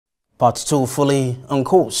Part 2 fully on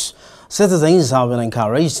course. Citizens have been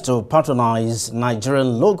encouraged to patronize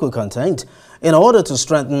Nigerian local content in order to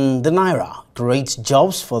strengthen the Naira, create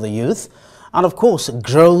jobs for the youth, and of course,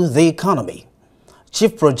 grow the economy.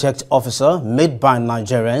 Chief Project Officer Made by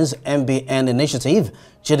Nigerians MBN Initiative,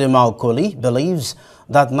 Chidinma Okoli, believes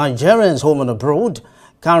that Nigerians home and abroad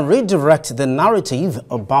can redirect the narrative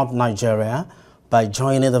about Nigeria by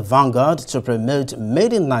joining the vanguard to promote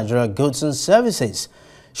made in Nigeria goods and services.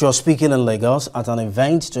 She was speaking in Lagos at an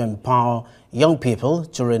event to empower young people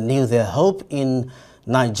to renew their hope in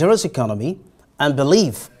Nigeria's economy and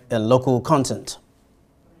believe in local content.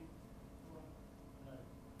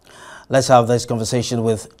 Let's have this conversation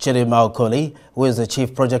with Chidinma Okoli, who is the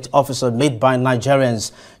Chief Project Officer Made by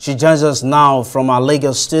Nigerians. She joins us now from our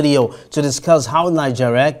Lagos studio to discuss how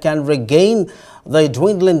Nigeria can regain the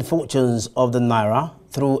dwindling fortunes of the Naira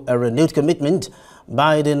through a renewed commitment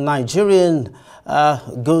by the Nigerian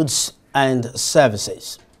goods and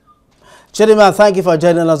services. Chidinma, thank you for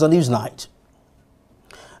joining us on Newsnight.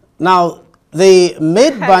 Now, the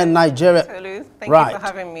Made by Nigeria... Thank you for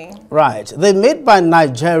having me. Right. The Made by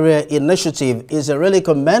Nigeria initiative is a really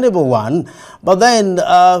commendable one. But then,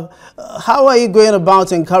 how are you going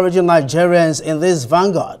about encouraging Nigerians in this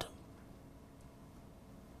vanguard?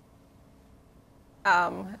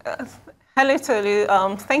 Hello,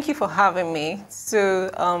 Tolu. Thank you for having me.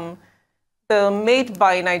 So, the Made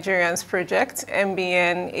by Nigerians project,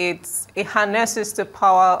 MBN, it harnesses the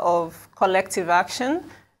power of collective action.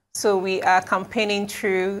 So we are campaigning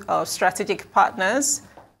through strategic partners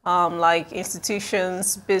like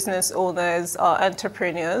institutions, business owners,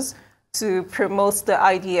 entrepreneurs to promote the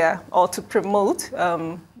idea or to promote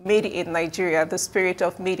Made in Nigeria, the spirit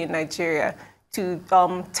of Made in Nigeria, to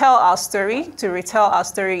tell our story, to retell our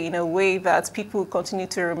story in a way that people continue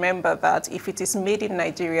to remember that if it is made in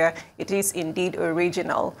Nigeria, it is indeed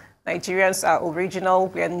original. Nigerians are original.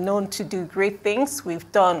 We are known to do great things. We've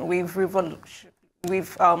done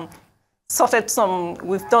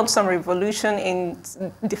some revolution in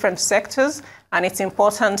different sectors, and it's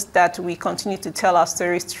important that we continue to tell our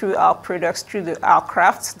stories through our products, through our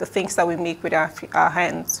crafts, the things that we make with our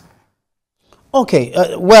hands. Okay,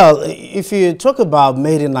 well, if you talk about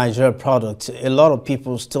Made in Nigeria products, a lot of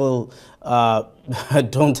people still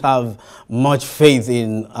don't have much faith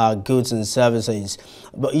in goods and services.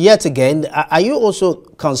 But yet again, are you also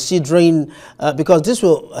considering, because this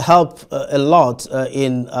will help a lot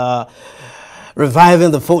in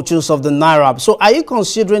reviving the fortunes of the Naira. So are you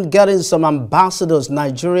considering getting some ambassadors,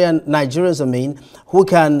 Nigerians, I mean, who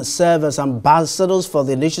can serve as ambassadors for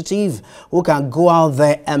the initiative, who can go out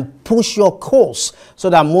there and push your cause so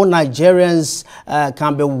that more Nigerians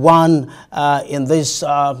can be won in this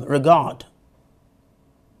regard?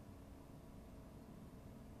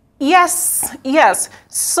 Yes, yes.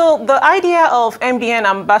 So the idea of MBN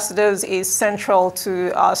ambassadors is central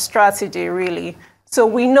to our strategy, really. So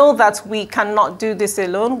we know that we cannot do this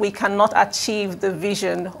alone. We cannot achieve the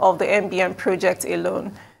vision of the MBN project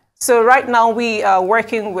alone. So right now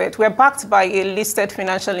we're backed by a listed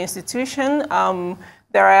financial institution.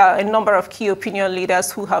 There are a number of key opinion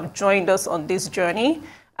leaders who have joined us on this journey.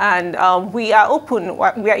 And we are open,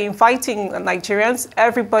 we are inviting Nigerians.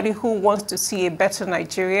 Everybody who wants to see a better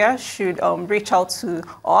Nigeria should reach out to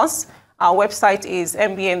us. Our website is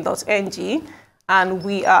mbn.ng. And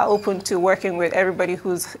we are open to working with everybody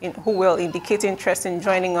who will indicate interest in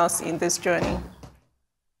joining us in this journey.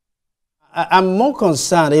 I'm more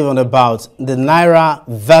concerned even about the Naira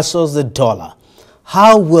versus the dollar.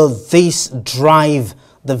 How will this drive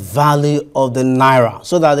the value of the Naira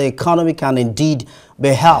so that the economy can indeed be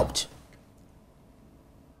helped?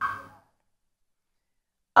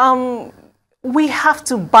 We have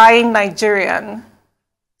to buy Nigerian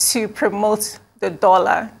to promote the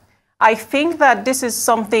dollar. I think that this is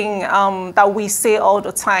something that we say all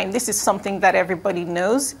the time. This is something that everybody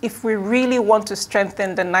knows. If we really want to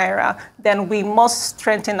strengthen the Naira, then we must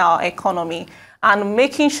strengthen our economy. And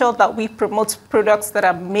making sure that we promote products that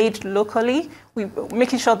are made locally,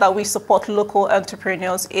 making sure that we support local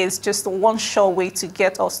entrepreneurs is just one sure way to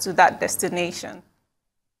get us to that destination.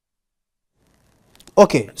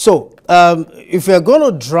 Okay, so if we're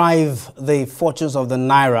going to drive the fortunes of the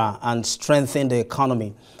Naira and strengthen the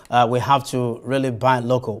economy, we have to really buy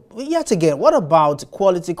local. Yet again, what about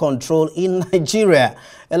quality control in Nigeria?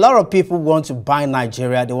 A lot of people want to buy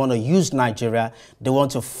Nigeria, they want to use Nigeria, they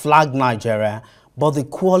want to flag Nigeria, but the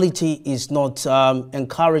quality is not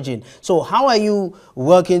encouraging. So how are you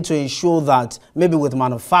working to ensure that maybe with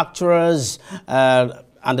manufacturers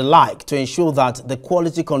and the like, to ensure that the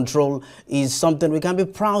quality control is something we can be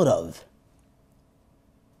proud of?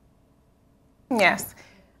 Yes.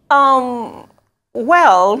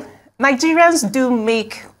 Well, Nigerians do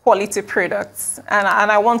make quality products, and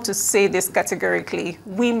I want to say this categorically.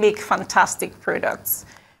 We make fantastic products.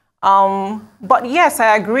 But yes,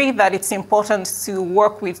 I agree that it's important to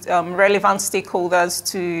work with relevant stakeholders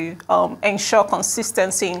to ensure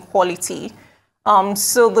consistency in quality.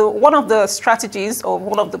 So one of the strategies, or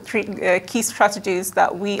one of the key strategies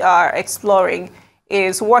that we are exploring,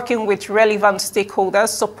 is working with relevant stakeholders,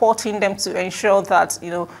 supporting them to ensure that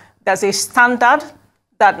there's a standard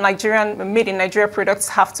that made in Nigeria products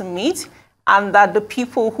have to meet, and that the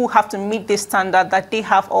people who have to meet this standard, that they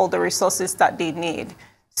have all the resources that they need.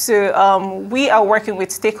 So we are working with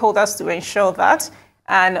stakeholders to ensure that,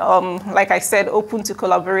 and like I said, open to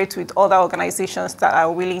collaborate with other organizations that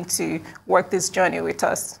are willing to work this journey with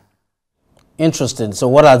us. Interesting. So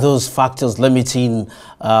what are those factors limiting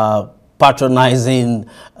patronizing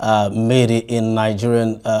made in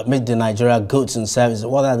Nigeria goods and services?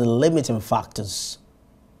 What are the limiting factors?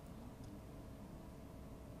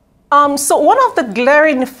 So one of the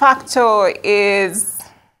glaring factors is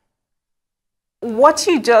what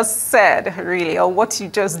you just said, really, or what you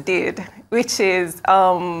just did, which is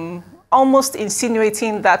almost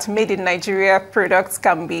insinuating that made in Nigeria products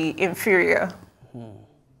can be inferior,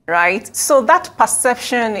 right? So that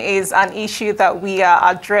perception is an issue that we are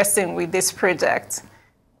addressing with this project.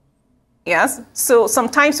 Yes. So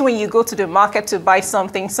sometimes when you go to the market to buy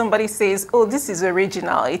something, somebody says, "Oh, this is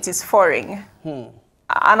original, it is foreign."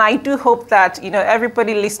 And I do hope that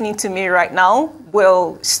everybody listening to me right now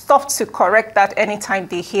will stop to correct that anytime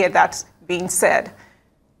they hear that being said.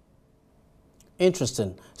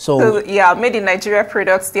 Interesting. So yeah, made in Nigeria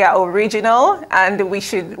products, they are original, and we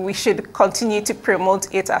should continue to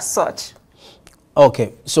promote it as such.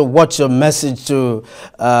 Okay, so what's your message to,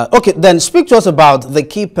 okay, then speak to us about the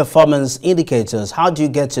key performance indicators. How do you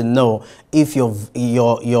get to know if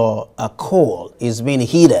your call is being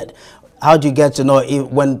heeded? How do you get to know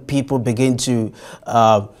when people begin to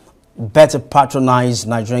better patronize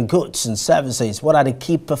Nigerian goods and services? What are the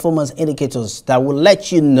key performance indicators that will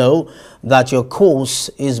let you know that your course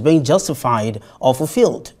is being justified or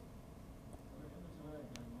fulfilled?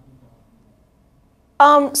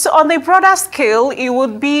 So on a broader scale, it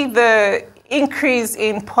would be the increase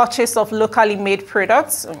in purchase of locally made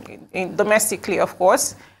products, domestically, of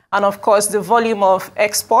course, and of course the volume of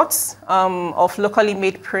exports of locally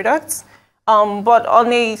made products. But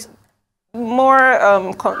on a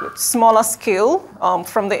more smaller scale,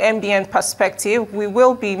 from the MBN perspective, we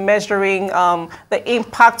will be measuring the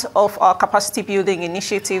impact of our capacity building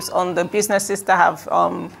initiatives on the businesses that have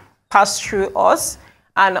passed through us,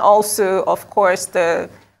 and also, of course, the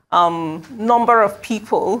number of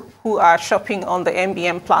people who are shopping on the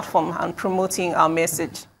MBN platform and promoting our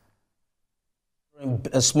message.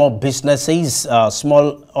 Small businesses,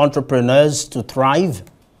 small entrepreneurs to thrive.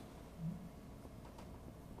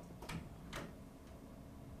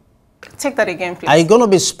 Take that again, please. Are you going to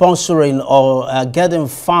be sponsoring or getting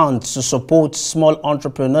funds to support small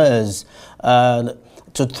entrepreneurs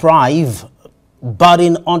to thrive,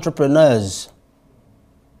 budding entrepreneurs?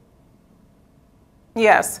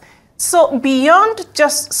 Yes. So beyond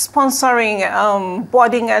just sponsoring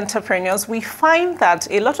budding entrepreneurs, we find that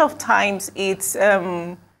a lot of times it's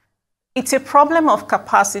a problem of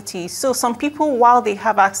capacity. So some people, while they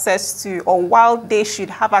have access to, or while they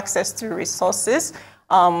should have access to resources,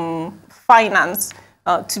 finance,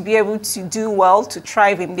 to be able to do well, to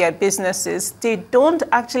thrive in their businesses, they don't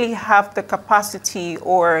actually have the capacity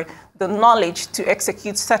or the knowledge to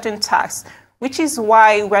execute certain tasks, which is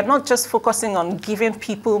why we're not just focusing on giving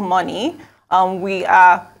people money. We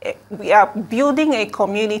are building a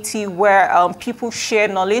community where people share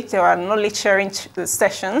knowledge. There are knowledge sharing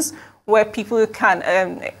sessions where people can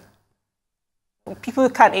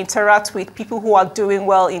interact with people who are doing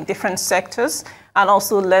well in different sectors and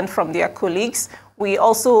also learn from their colleagues. We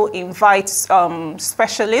also invite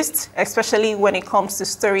specialists, especially when it comes to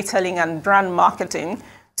storytelling and brand marketing,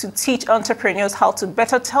 to teach entrepreneurs how to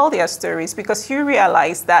better tell their stories, because you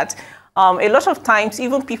realize that a lot of times,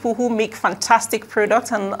 even people who make fantastic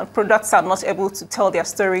products and products are not able to tell their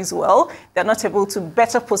stories well. They're not able to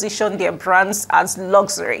better position their brands as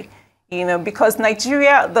luxury. Because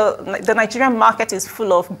Nigeria, the Nigerian market is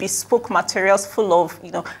full of bespoke materials, full of,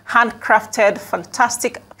 handcrafted,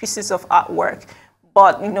 fantastic pieces of artwork.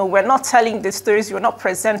 But, we're not telling the stories, we're not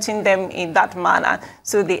presenting them in that manner.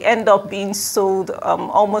 So they end up being sold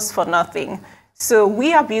almost for nothing. So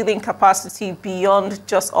we are building capacity beyond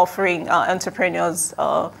just offering entrepreneurs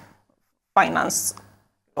finance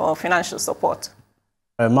or financial support.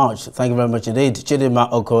 Very much. Thank you very much indeed.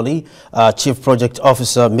 Chidinma Okoli, Chief Project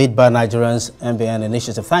Officer, Made by Nigerians MBN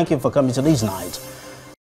Initiative. Thank you for coming to this night.